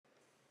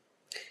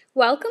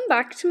Welcome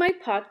back to my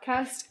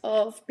podcast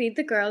of Be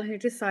the Girl Who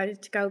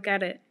Decided to Go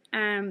Get It.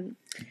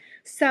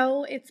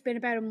 So it's been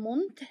about a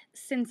month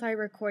since I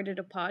recorded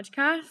a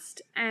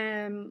podcast.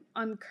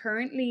 I'm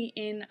currently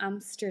in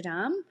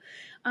Amsterdam,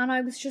 and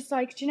I was just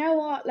like, do you know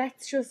what?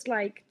 Let's just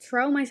like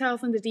throw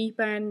myself in the deep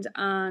end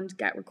and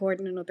get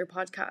recording another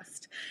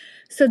podcast.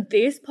 So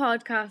this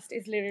podcast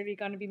is literally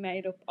going to be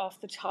made up off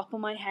the top of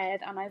my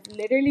head, and I've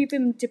literally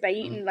been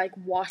debating like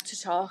what to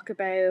talk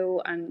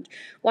about and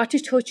what to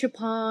touch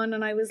upon,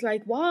 and I was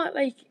like, what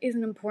like is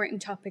an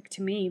important topic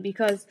to me,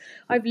 because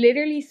I've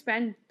literally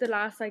spent the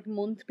last like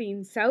month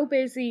being so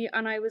busy,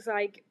 and I was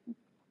like,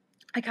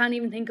 I can't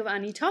even think of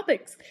any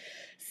topics.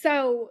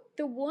 So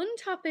the one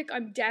topic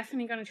I'm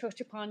definitely going to touch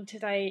upon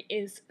today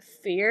is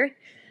fear.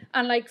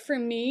 And like for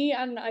me,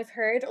 and I've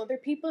heard other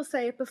people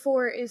say it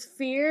before, is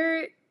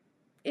fear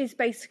is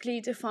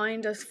basically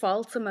defined as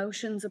false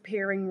emotions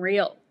appearing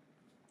real.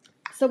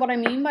 So what I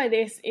mean by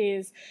this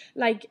is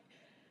like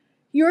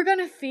you're going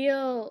to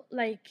feel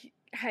like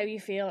how you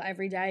feel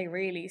every day,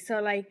 really. So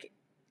like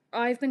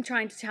I've been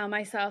trying to tell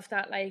myself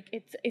that like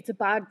it's a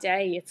bad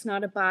day, it's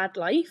not a bad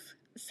life.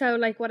 So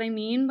like what I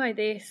mean by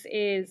this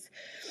is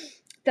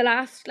the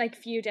last like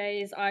few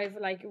days I've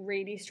like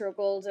really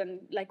struggled and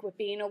like with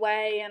being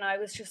away, and I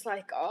was just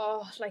like,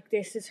 oh, like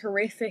this is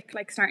horrific,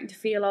 like starting to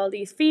feel all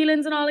these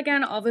feelings and all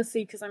again,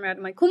 obviously because I'm out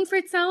of my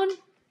comfort zone.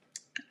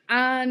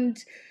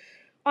 And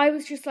I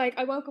was just like,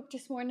 I woke up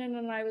this morning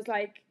and I was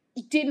like,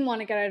 didn't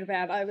want to get out of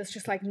bed. I was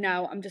just like,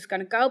 no, I'm just going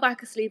to go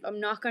back asleep. I'm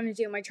not going to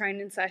do my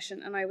training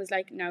session. And I was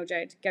like, no,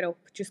 Jade, get up,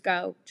 just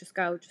go,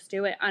 just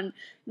do it. And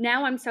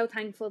now I'm so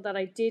thankful that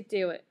I did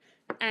do it.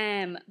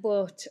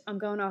 But I'm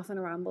going off on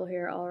a ramble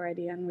here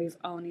already, and we've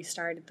only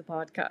started the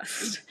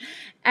podcast.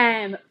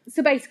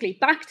 So basically,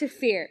 back to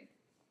fear.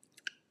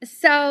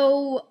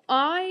 So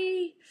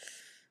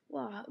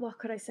what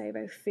could I say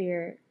about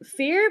fear?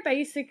 Fear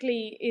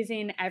basically is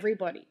in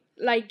everybody.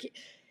 Like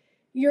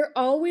you're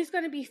always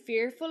going to be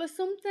fearful of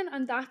something,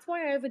 and that's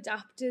why I've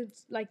adapted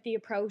like the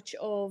approach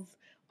of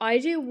I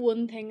do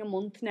one thing a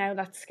month now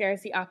that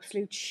scares the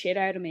absolute shit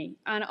out of me,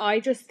 and I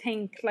just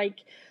think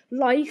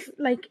life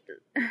like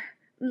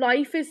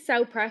life is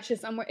so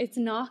precious, and it's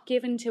not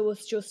given to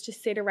us just to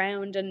sit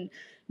around and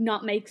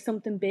not make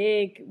something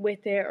big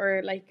with it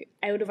or like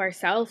out of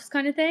ourselves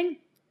kind of thing.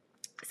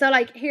 So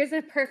like here's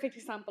a perfect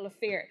example of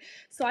fear.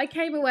 So I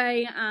came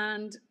away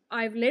and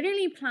I've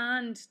literally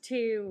planned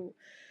to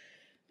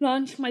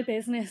launch my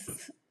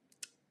business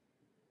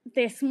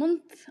this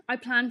month. I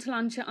plan to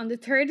launch it on the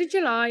 3rd of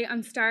July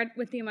and start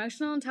with the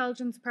emotional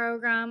intelligence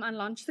program and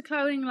launch the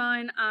clothing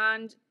line,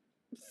 and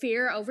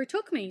fear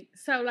overtook me.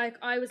 So like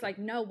I was like,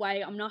 no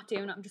way, I'm not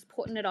doing it, I'm just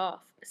putting it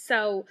off.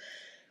 So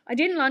I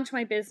didn't launch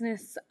my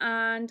business,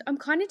 and I'm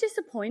kind of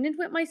disappointed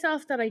with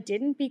myself that I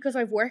didn't, because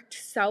I've worked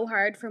so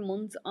hard for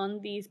months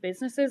on these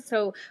businesses.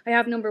 So I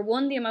have number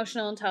one, the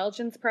emotional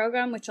intelligence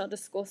program, which I'll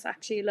discuss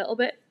actually a little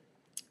bit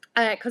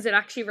because it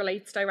actually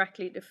relates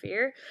directly to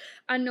fear.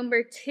 And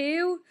number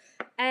two,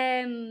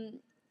 the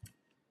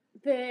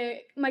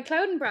my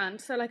clothing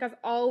brand. So like I've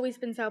always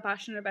been so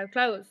passionate about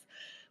clothes,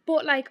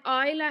 but like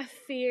I left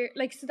fear,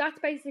 like, so that's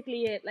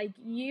basically it. Like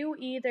you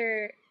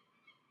either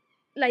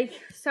like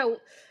so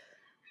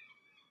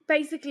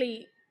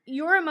basically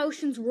your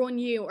emotions run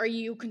you or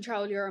you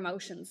control your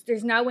emotions.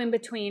 There's no in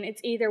between.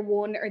 It's either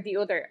one or the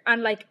other.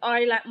 And like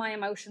I let my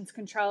emotions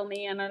control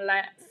me, and I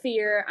let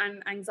fear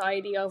and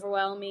anxiety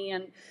overwhelm me,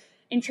 and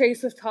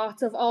intrusive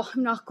thoughts of, oh,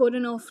 I'm not good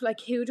enough, like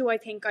who do I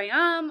think I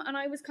am? And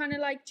I was kind of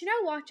like, do you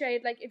know what,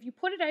 Jade, like if you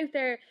put it out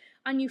there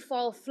and you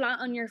fall flat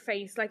on your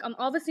face, like I'm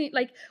obviously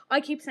like,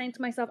 I keep saying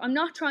to myself, I'm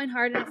not trying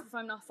hard enough if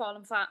I'm not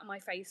falling flat on my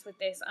face with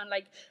this. And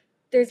like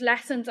there's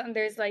lessons, and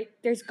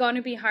there's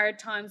gonna be hard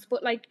times,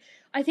 but like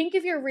I think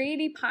if you're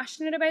really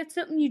passionate about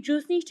something, you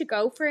just need to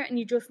go for it, and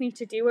you just need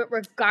to do it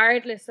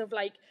regardless of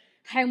like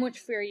how much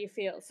fear you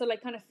feel. So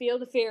like kind of feel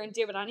the fear and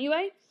do it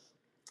anyway.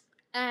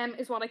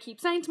 Is what I keep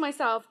saying to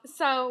myself.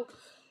 So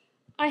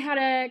I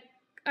had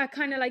a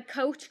kind of like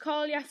coach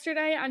call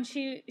yesterday, and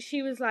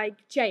she was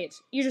like, Jade,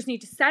 you just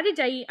need to set a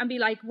date and be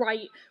like,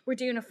 right, we're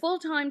doing a full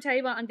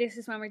timetable and this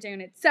is when we're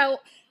doing it. So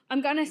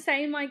I'm gonna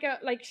say like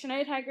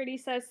Sinead Haggerty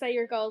says, say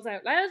your goals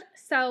out loud.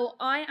 So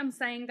I am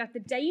saying that the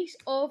date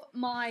of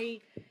my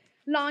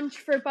launch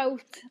for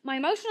both my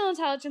emotional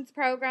intelligence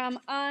program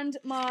and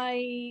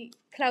my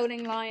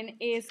clothing line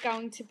is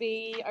going to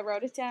be, I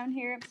wrote it down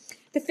here,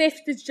 the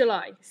 5th of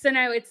July. So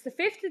now it's the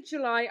 5th of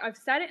July. I've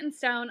set it in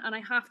stone, and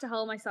I have to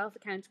hold myself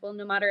accountable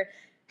no matter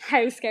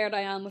how scared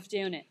I am of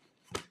doing it.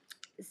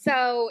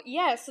 So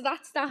yeah, so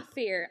that's that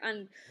fear.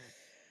 And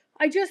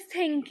I just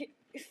think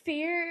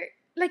fear,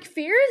 like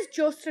fear is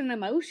just an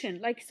emotion.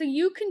 Like, so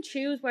you can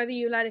choose whether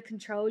you let it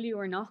control you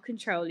or not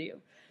control you.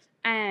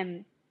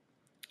 Um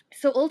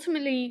so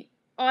ultimately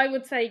I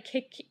would say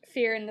kick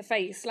fear in the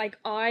face. Like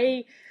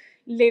I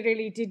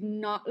literally did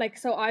not, like,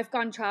 so I've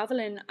gone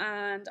traveling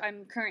and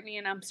I'm currently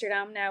in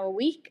Amsterdam now a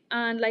week,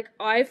 and like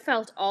I've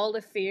felt all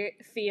the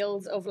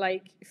feels of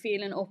like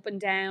feeling up and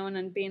down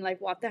and being like,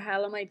 what the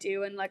hell am I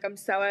doing, like I'm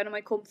so out of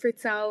my comfort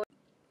zone.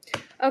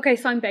 Okay,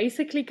 so I'm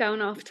basically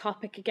going off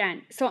topic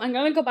again. So I'm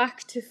going to go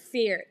back to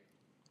fear.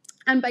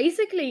 And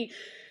basically,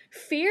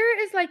 fear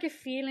is like a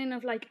feeling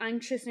of like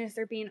anxiousness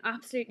or being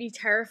absolutely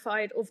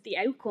terrified of the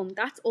outcome.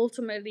 That's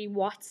ultimately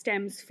what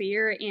stems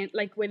fear in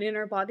like within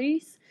our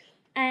bodies.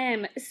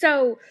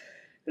 So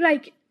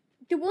like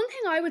the one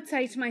thing I would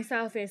say to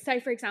myself is, say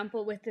for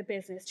example with the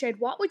business, Jade,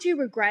 what would you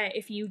regret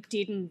if you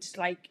didn't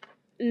like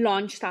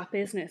launch that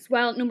business?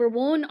 Well, number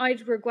one,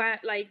 I'd regret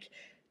like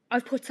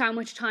I've put so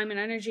much time and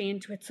energy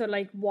into it, so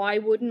like why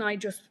wouldn't I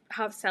just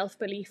have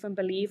self-belief and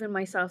believe in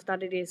myself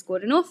that it is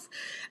good enough?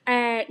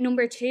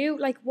 Number two,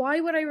 like why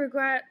would I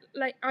regret,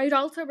 like I'd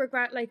also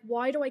regret like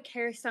why do I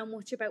care so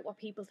much about what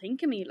people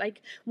think of me?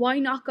 Like why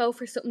not go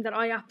for something that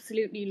I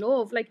absolutely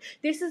love? Like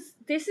this is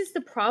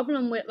the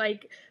problem with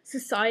like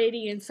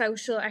society and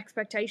social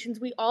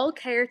expectations. We all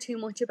care too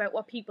much about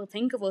what people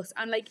think of us,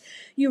 and like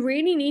you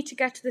really need to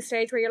get to the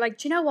stage where you're like,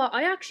 do you know what,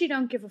 I actually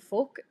don't give a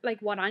fuck like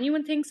what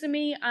anyone thinks of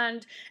me,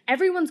 and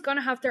everyone's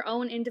gonna have their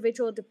own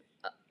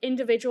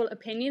individual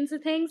opinions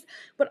of things.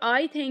 But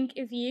I think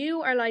if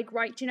you are like,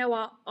 right, do you know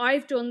what,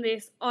 I've done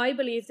this, I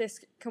believe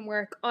this can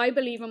work, I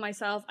believe in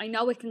myself, I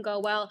know it can go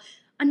well,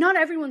 and not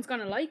everyone's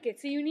gonna like it,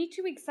 so you need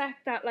to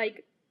accept that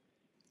like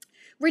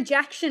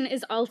rejection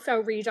is also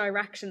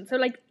redirection. So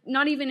like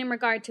not even in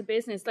regard to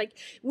business, like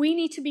we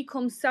need to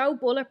become so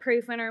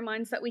bulletproof in our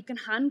minds that we can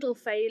handle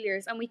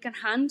failures and we can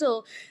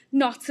handle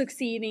not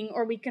succeeding,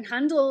 or we can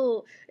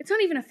handle, it's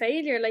not even a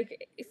failure,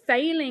 like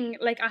failing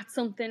like at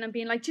something and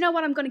being like, do you know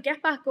what, I'm going to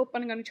get back up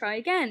and I'm going to try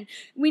again.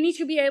 We need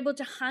to be able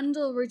to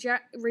handle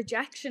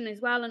rejection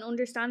as well, and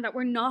understand that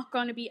we're not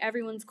going to be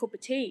everyone's cup of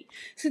tea.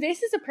 So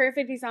this is a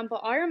perfect example.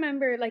 I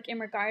remember like in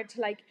regard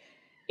to like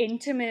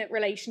intimate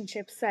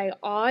relationships, say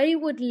I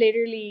would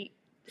literally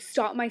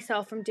stop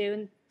myself from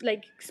doing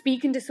like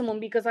speaking to someone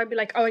because I'd be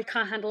like, oh, I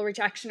can't handle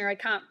rejection, or I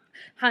can't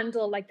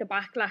handle like the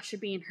backlash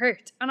of being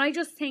hurt. And I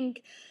just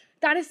think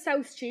that is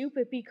so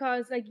stupid,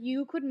 because like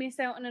you could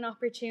miss out on an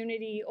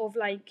opportunity of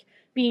like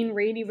being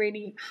really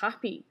really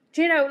happy.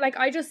 Do you know, like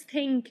I just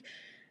think,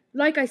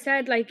 like I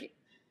said, like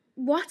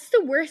what's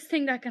the worst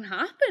thing that can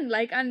happen?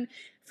 Like, and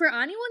for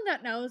anyone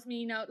that knows me,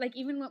 you know, like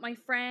even with my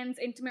friends,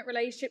 intimate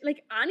relationship,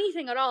 like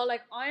anything at all,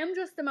 like I am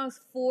just the most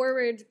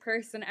forward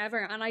person ever.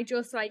 And I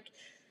just like,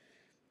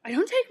 I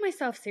don't take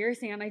myself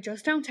seriously, and I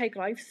just don't take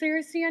life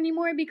seriously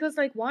anymore, because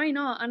like why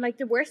not? And like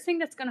the worst thing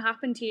that's going to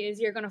happen to you is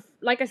you're going to,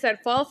 like I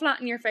said, fall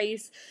flat in your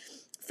face,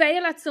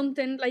 fail at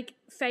something. Like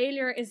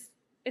failure is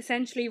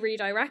essentially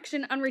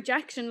redirection, and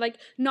rejection, like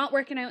not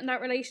working out in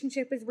that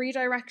relationship, is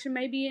redirection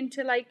maybe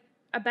into like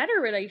a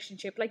better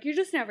relationship. Like you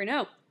just never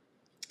know.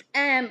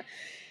 um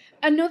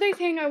Another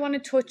thing I want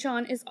to touch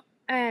on is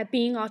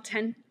being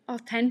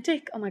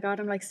authentic. Oh my god,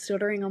 I'm like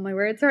stuttering on my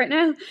words right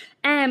now.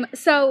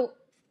 So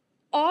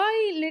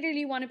I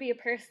literally want to be a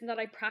person that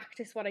I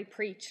practice what I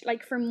preach.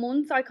 Like for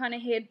months I kind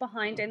of hid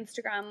behind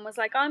Instagram and was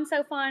like, I'm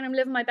so fine, I'm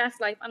living my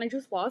best life, and I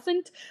just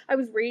wasn't. I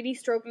was really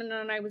struggling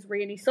and I was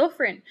really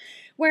suffering.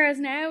 Whereas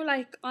now,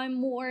 like I'm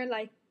more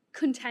like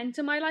content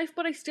in my life,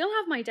 but I still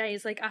have my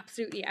days like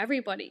absolutely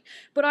everybody.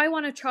 But I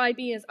want to try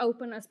be as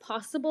open as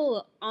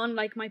possible on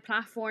like my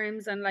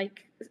platforms and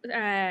like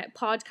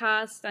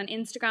podcasts and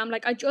Instagram.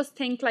 Like I just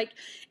think like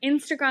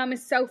Instagram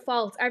is so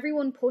false.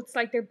 Everyone puts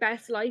like their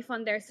best life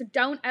on there, so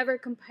don't ever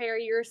compare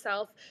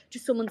yourself to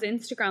someone's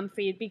Instagram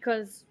feed,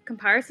 because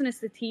comparison is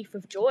the thief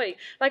of joy.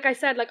 Like I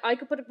said, like I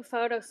could put up a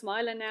photo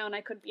smiling now and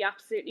I could be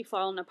absolutely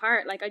falling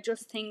apart. Like I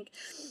just think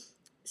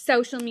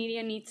social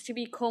media needs to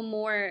become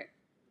more,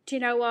 do you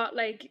know what,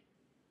 like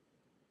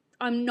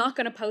I'm not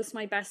going to post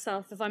my best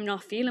self if I'm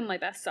not feeling my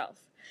best self.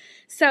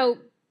 So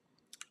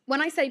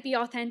when I say be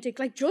authentic,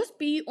 like just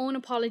be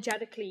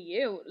unapologetically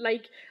you,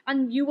 like,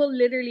 and you will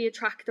literally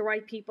attract the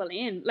right people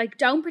in. Like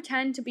don't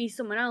pretend to be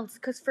someone else,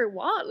 because for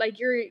what? Like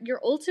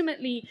you're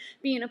ultimately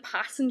being a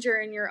passenger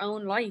in your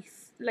own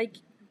life. Like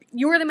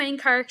you're the main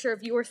character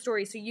of your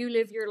story, so you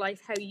live your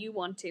life how you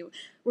want to,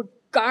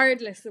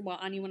 regardless of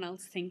what anyone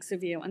else thinks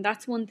of you. And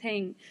that's one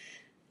thing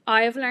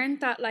I have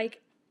learned, that like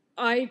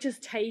I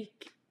just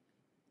take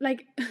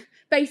like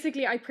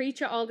basically I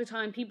preach it all the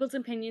time. People's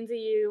opinions of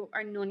you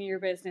are none of your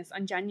business,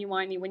 and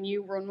genuinely when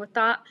you run with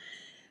that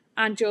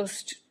and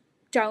just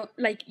don't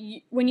like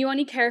when you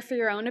only care for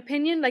your own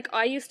opinion. Like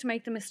I used to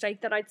make the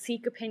mistake that I'd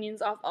seek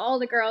opinions off all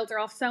the girls or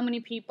off so many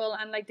people,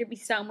 and like there'd be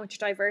so much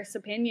diverse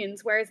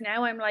opinions, whereas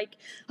now I'm like,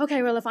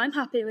 okay, well if I'm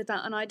happy with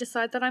that and I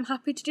decide that I'm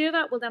happy to do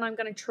that, well then I'm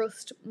going to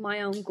trust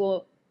my own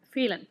gut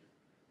feeling.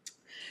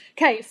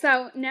 Okay,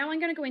 so now I'm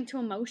going to go into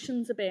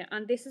emotions a bit,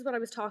 and this is what I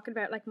was talking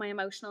about, like my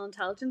emotional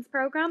intelligence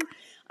program.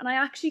 And I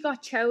actually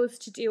got chose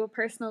to do a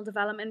personal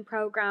development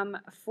program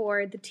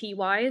for the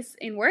TYs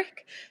in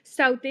work.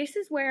 So this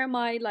is where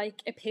my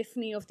like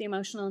epiphany of the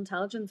emotional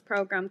intelligence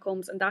program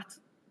comes, and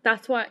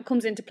that's what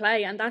comes into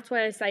play. And that's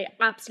why I say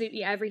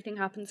absolutely everything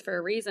happens for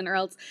a reason, or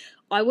else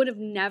I would have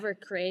never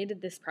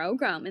created this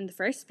program in the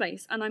first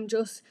place. And I'm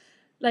just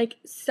like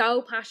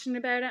so passionate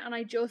about it, and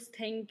I just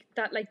think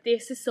that like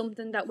this is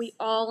something that we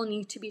all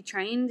need to be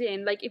trained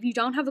in. Like if you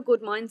don't have a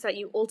good mindset,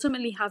 you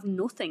ultimately have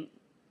nothing.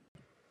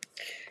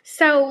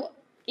 So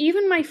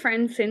even my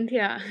friend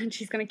Cynthia, and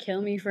she's gonna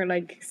kill me for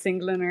like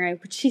singling her out,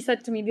 but she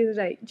said to me the other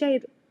day,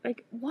 Jade,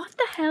 like, what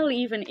the hell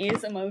even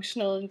is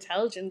emotional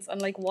intelligence?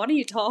 And like, what are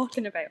you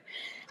talking about?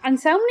 And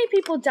so many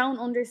people don't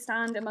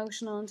understand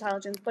emotional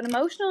intelligence, but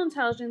emotional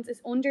intelligence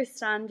is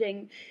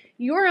understanding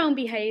your own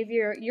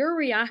behavior, your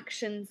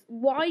reactions,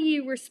 why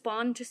you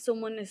respond to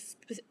someone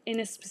in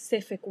a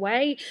specific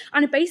way.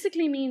 And it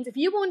basically means if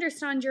you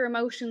understand your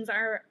emotions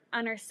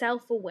and are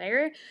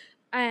self-aware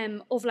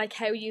of like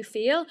how you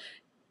feel,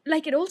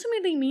 like it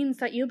ultimately means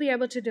that you'll be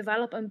able to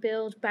develop and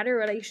build better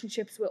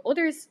relationships with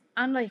others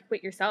and like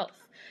with yourself.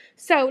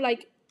 So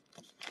like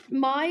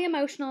my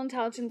emotional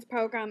intelligence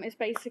program is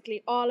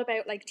basically all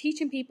about like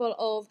teaching people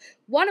of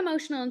what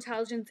emotional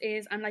intelligence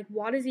is and like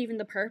what is even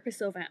the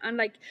purpose of it. And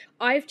like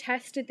I've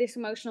tested this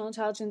emotional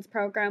intelligence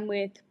program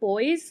with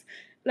boys,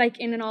 like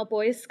in an all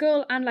boys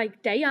school, and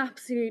like they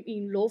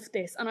absolutely love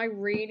this, and I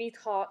really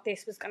thought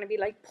this was going to be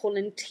like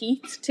pulling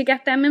teeth to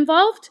get them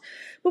involved.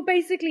 But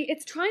basically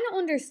it's trying to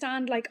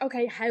understand like,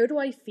 okay, how do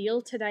I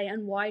feel today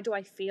and why do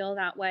I feel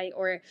that way?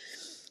 Or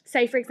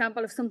say for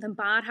example, if something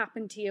bad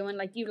happened to you and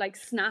like you like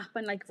snap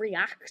and like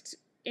react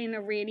in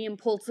a really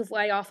impulsive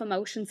way off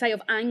emotion, say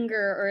of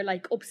anger or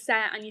like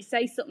upset, and you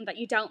say something that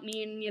you don't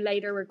mean and you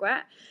later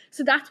regret.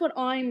 So that's what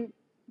I'm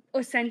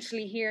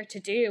essentially here to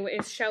do,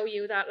 is show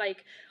you that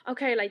like,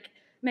 okay, like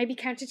maybe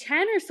count to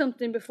 10 or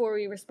something before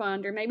we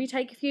respond, or maybe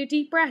take a few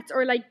deep breaths,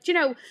 or like, you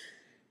know,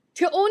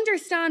 to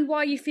understand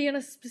why you feel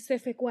a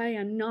specific way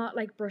and not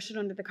like brush it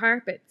under the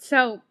carpet.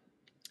 So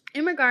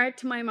in regard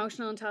to my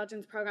emotional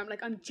intelligence program, like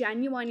I'm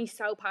genuinely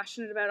so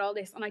passionate about all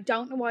this, and I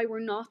don't know why we're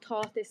not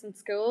taught this in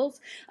schools.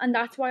 And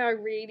that's why I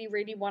really,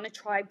 really want to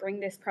try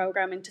bring this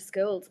program into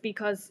schools,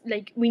 because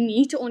like we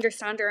need to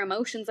understand our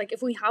emotions. Like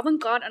if we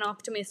haven't got an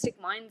optimistic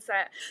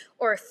mindset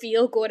or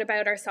feel good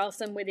about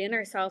ourselves and within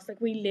ourselves, like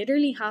we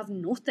literally have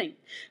nothing.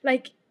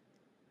 Like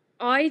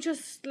I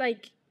just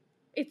like,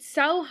 it's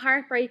so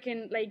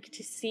heartbreaking like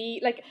to see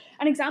like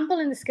an example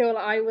in the school.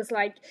 I was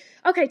like,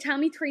 okay, tell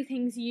me three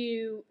things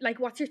you like,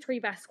 what's your three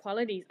best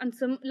qualities? And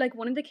some like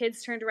one of the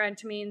kids turned around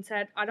to me and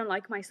said, I don't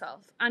like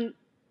myself. And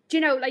you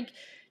know, like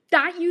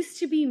that used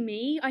to be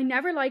me. I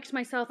never liked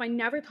myself. I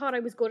never thought I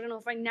was good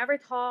enough. I never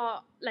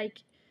thought like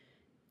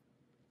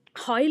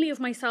highly of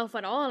myself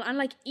at all. And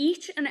like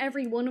each and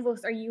every one of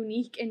us are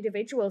unique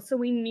individuals, so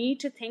we need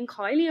to think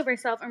highly of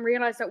ourselves and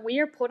realize that we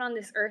are put on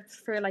this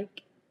earth for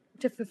like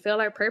to fulfill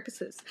our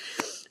purposes.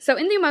 So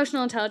in the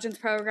emotional intelligence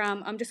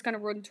program, I'm just going to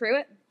run through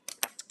it.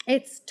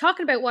 It's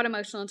talking about what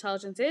emotional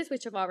intelligence is,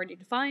 which I've already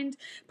defined,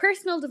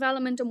 personal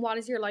development, and what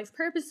is your life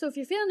purpose. So if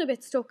you're feeling a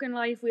bit stuck in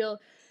life,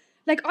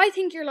 I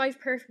think your life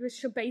purpose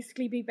should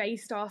basically be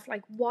based off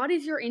like what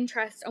is your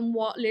interest and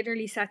what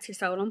literally sets your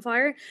soul on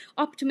fire.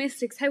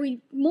 Optimistics, how we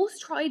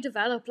must try to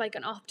develop like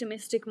an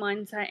optimistic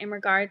mindset in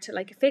regard to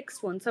like a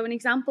fixed one. So an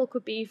example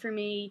could be for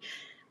me,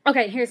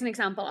 okay, here's an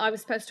example. I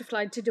was supposed to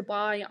fly to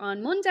Dubai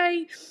on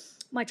Monday.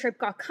 My trip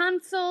got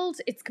cancelled.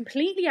 It's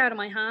completely out of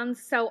my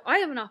hands. So I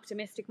have an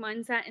optimistic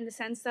mindset in the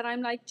sense that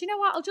I'm like, do you know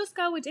what? I'll just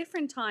go a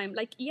different time.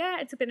 Like, yeah,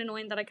 it's a bit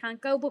annoying that I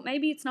can't go, but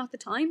maybe it's not the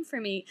time for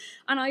me.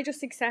 And I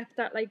just accept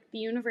that like the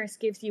universe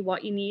gives you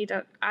what you need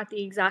at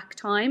the exact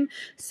time.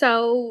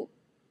 So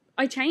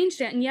I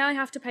changed it, and yeah, I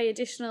have to pay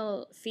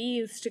additional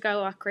fees to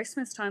go at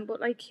Christmas time,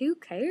 but like who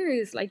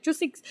cares? Like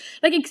just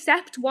like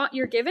accept what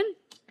you're given.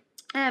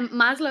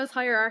 Maslow's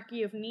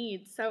hierarchy of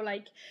needs. So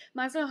like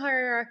Maslow's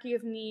hierarchy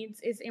of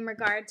needs is in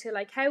regard to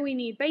like how we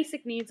need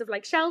basic needs of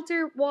like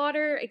shelter,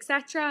 water,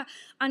 etc.,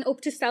 and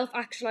up to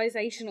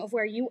self-actualization of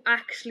where you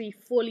actually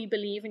fully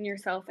believe in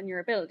yourself and your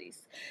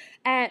abilities.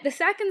 The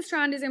second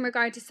strand is in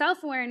regard to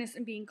self-awareness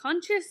and being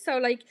conscious. So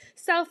like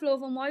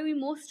self-love and why we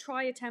must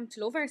try attempt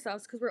to love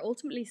ourselves, because we're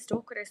ultimately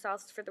stuck with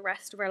ourselves for the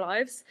rest of our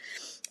lives.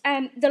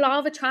 The law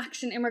of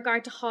attraction in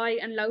regard to high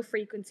and low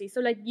frequency. So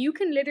like you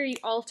can literally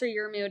alter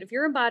your mood. If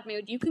you're in bad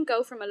mood, you can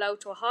go from a low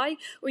to a high,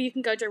 or you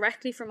can go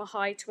directly from a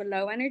high to a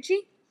low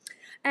energy.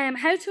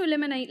 How to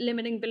eliminate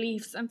limiting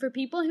beliefs. And for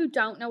people who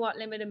don't know what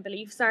limiting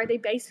beliefs are, they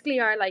basically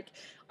are like,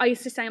 I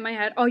used to say in my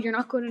head, oh, you're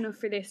not good enough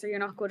for this, or you're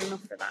not good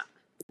enough for that.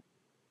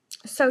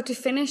 So to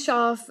finish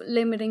off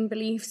limiting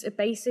beliefs, it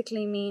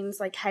basically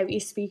means like how you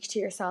speak to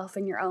yourself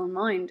in your own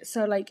mind.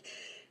 So like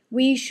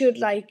we should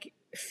like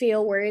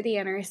feel worthy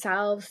in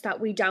ourselves, that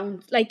we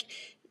don't like.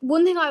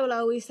 One thing I will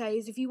always say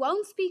is if you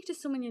won't speak to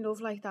someone you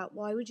love like that,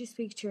 why would you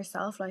speak to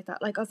yourself like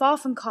that? Like I've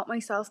often caught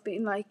myself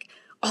being like,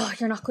 oh,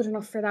 you're not good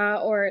enough for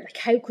that, or like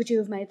how could you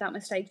have made that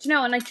mistake? Do you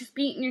know? And like just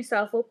beating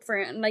yourself up for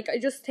it. And like I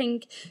just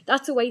think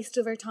that's a waste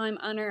of our time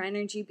and our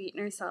energy, beating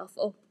ourselves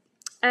up.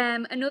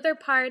 Another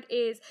part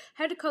is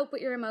how to cope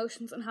with your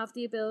emotions and have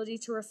the ability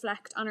to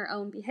reflect on our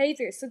own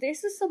behaviours. So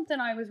this is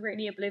something I was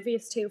really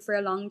oblivious to for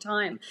a long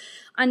time.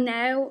 And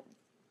now,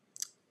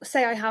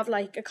 say I have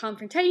like a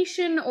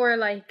confrontation or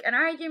like an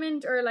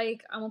argument or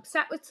like I'm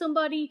upset with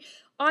somebody,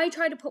 I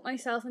try to put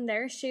myself in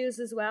their shoes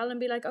as well and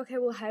be like, okay,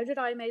 well, how did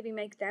I maybe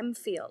make them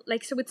feel?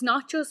 Like, so it's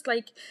not just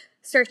like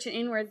searching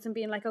inwards and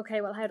being like,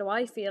 okay, well, how do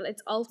I feel?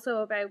 It's also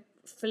about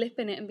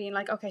flipping it and being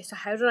like, okay, so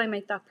how did I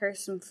make that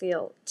person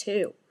feel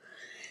too?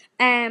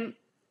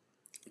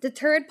 The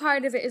third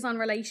part of it is on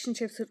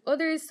relationships with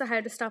others. So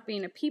how to stop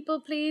being a people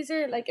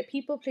pleaser. Like, a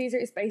people pleaser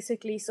is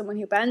basically someone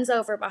who bends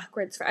over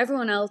backwards for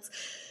everyone else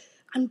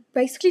and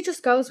basically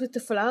just goes with the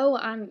flow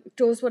and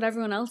does what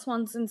everyone else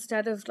wants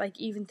instead of like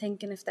even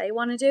thinking if they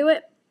want to do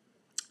it.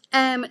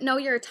 Know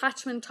your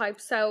attachment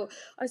type. So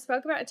I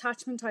spoke about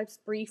attachment types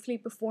briefly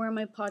before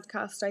my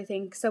podcast, I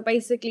think. So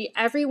basically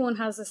everyone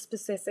has a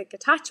specific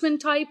attachment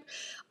type,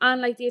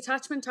 and like the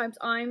attachment types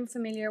I'm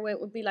familiar with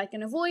would be like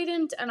an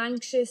avoidant, an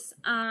anxious,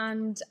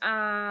 and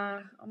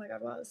oh my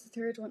god, what was the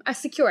third one? A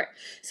secure.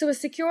 So a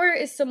secure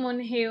is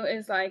someone who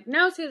is like,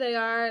 knows who they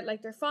are,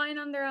 like they're fine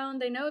on their own,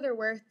 they know their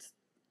worth,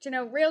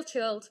 real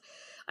chilled.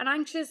 An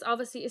anxious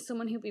obviously is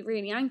someone who'd be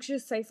really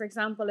anxious. Say for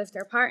example, if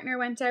their partner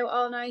went out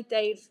all night,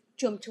 they'd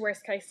jump to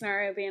worst case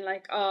scenario being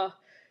like, oh,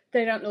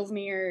 they don't love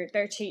me or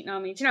they're cheating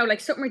on me. Like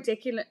something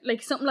ridiculous,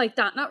 like something like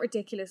that. Not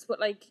ridiculous, but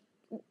like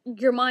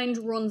your mind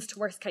runs to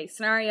worst case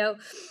scenario.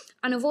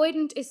 An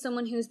avoidant is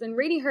someone who's been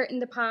really hurt in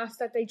the past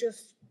that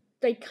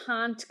they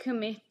can't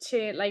commit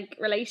to like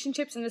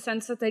relationships, in the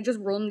sense that they just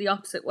run the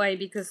opposite way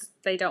because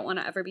they don't want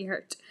to ever be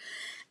hurt.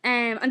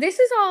 And this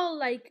is all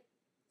like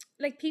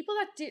people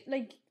that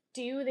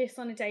do this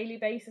on a daily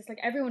basis. Like,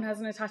 everyone has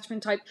an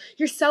attachment type.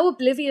 You're so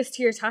oblivious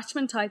to your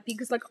attachment type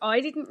because like I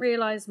didn't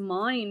realize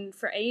mine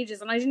for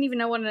ages, and I didn't even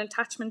know what an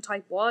attachment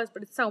type was,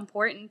 but it's so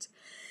important.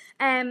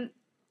 To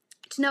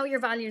know your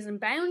values and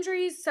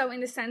boundaries. So in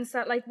the sense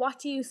that like, what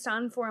do you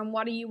stand for and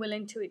what are you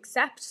willing to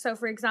accept? So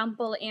for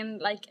example, in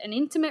like an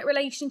intimate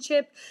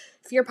relationship,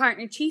 if your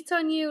partner cheats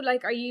on you,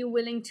 like, are you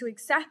willing to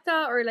accept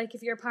that? Or like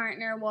if your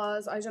partner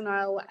was, I don't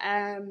know,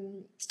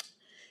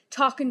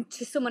 talking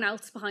to someone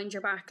else behind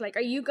your back, like,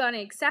 are you gonna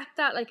accept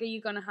that? Like, are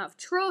you gonna have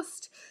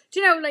trust?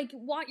 Like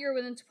what you're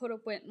willing to put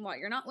up with and what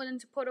you're not willing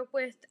to put up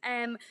with.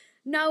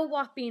 Know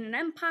what being an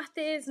empath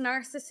is,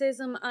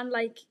 narcissism, and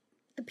like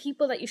the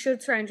people that you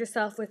should surround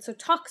yourself with. So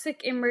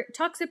toxic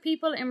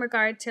people in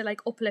regard to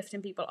like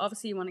uplifting people.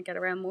 Obviously you want to get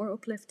around more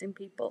uplifting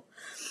people.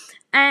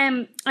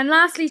 And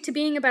lastly, to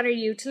being a better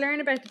you, to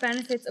learn about the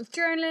benefits of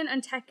journaling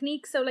and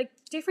techniques. So like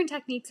different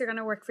techniques are going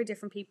to work for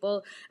different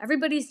people.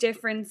 Everybody's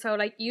different. So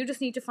like you just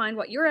need to find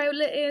what your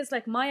outlet is.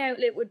 Like my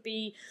outlet would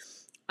be,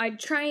 I'd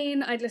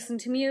train, I'd listen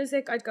to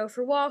music, I'd go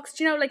for walks.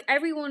 Like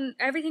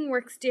everything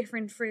works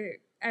different for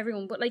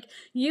everyone. But like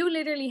you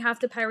literally have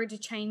the power to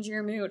change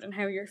your mood and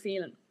how you're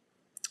feeling.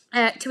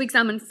 To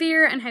examine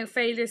fear and how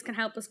failures can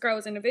help us grow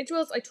as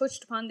individuals. I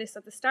touched upon this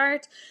at the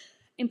start.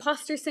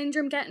 Imposter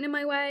syndrome getting in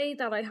my way,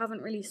 that I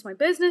haven't released my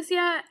business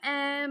yet.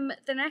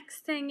 The next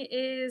thing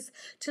is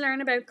to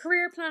learn about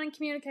career planning,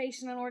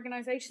 communication, and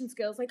organization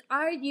skills. Like,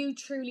 are you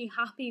truly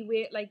happy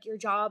with like your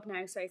job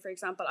now? Say for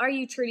example, are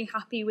you truly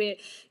happy with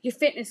your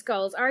fitness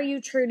goals? Are you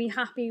truly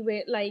happy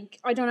with like,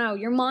 I don't know,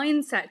 your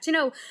mindset?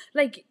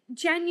 Like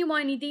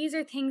genuinely, these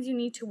are things you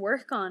need to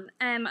work on.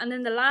 And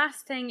then the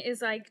last thing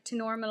is like to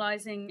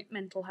normalizing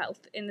mental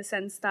health, in the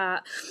sense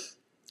that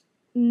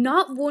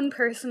not one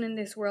person in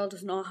this world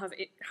does not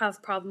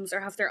have problems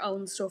or have their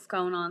own stuff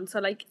going on. So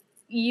like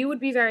you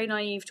would be very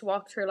naive to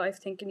walk through life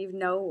thinking you've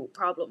no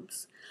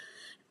problems.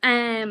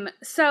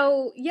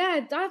 So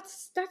yeah,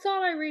 that's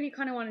all I really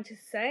kind of wanted to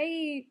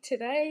say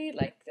today.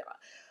 Like,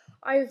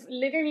 I've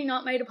literally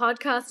not made a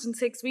podcast in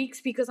 6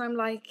 weeks because I'm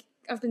like,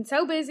 I've been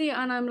so busy,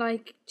 and I'm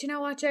like, do you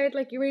know what, Jared?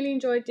 Like, you really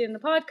enjoyed doing the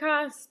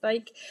podcast.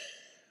 Like,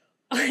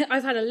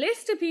 I've had a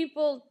list of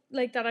people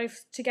like that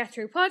I've to get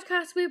through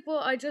podcasts with, but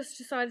I just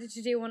decided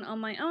to do one on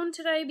my own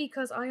today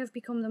because I have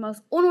become the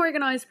most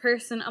unorganized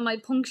person and my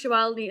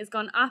punctuality has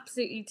gone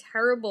absolutely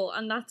terrible.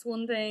 And that's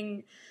one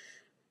thing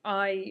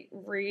I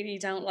really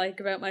don't like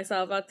about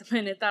myself at the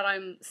minute, that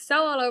I'm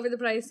so all over the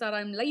place, that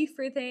I'm late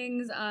for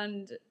things,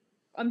 and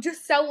I'm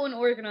just so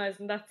unorganized,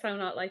 and that's so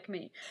not like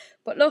me.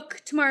 But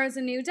look, tomorrow's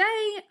a new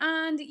day,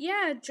 and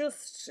yeah,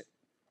 just,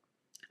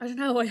 I don't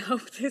know, I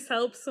hope this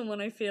helps someone.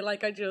 I feel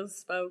like I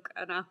just spoke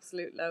an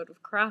absolute load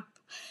of crap.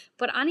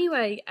 But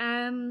anyway,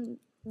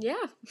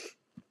 yeah.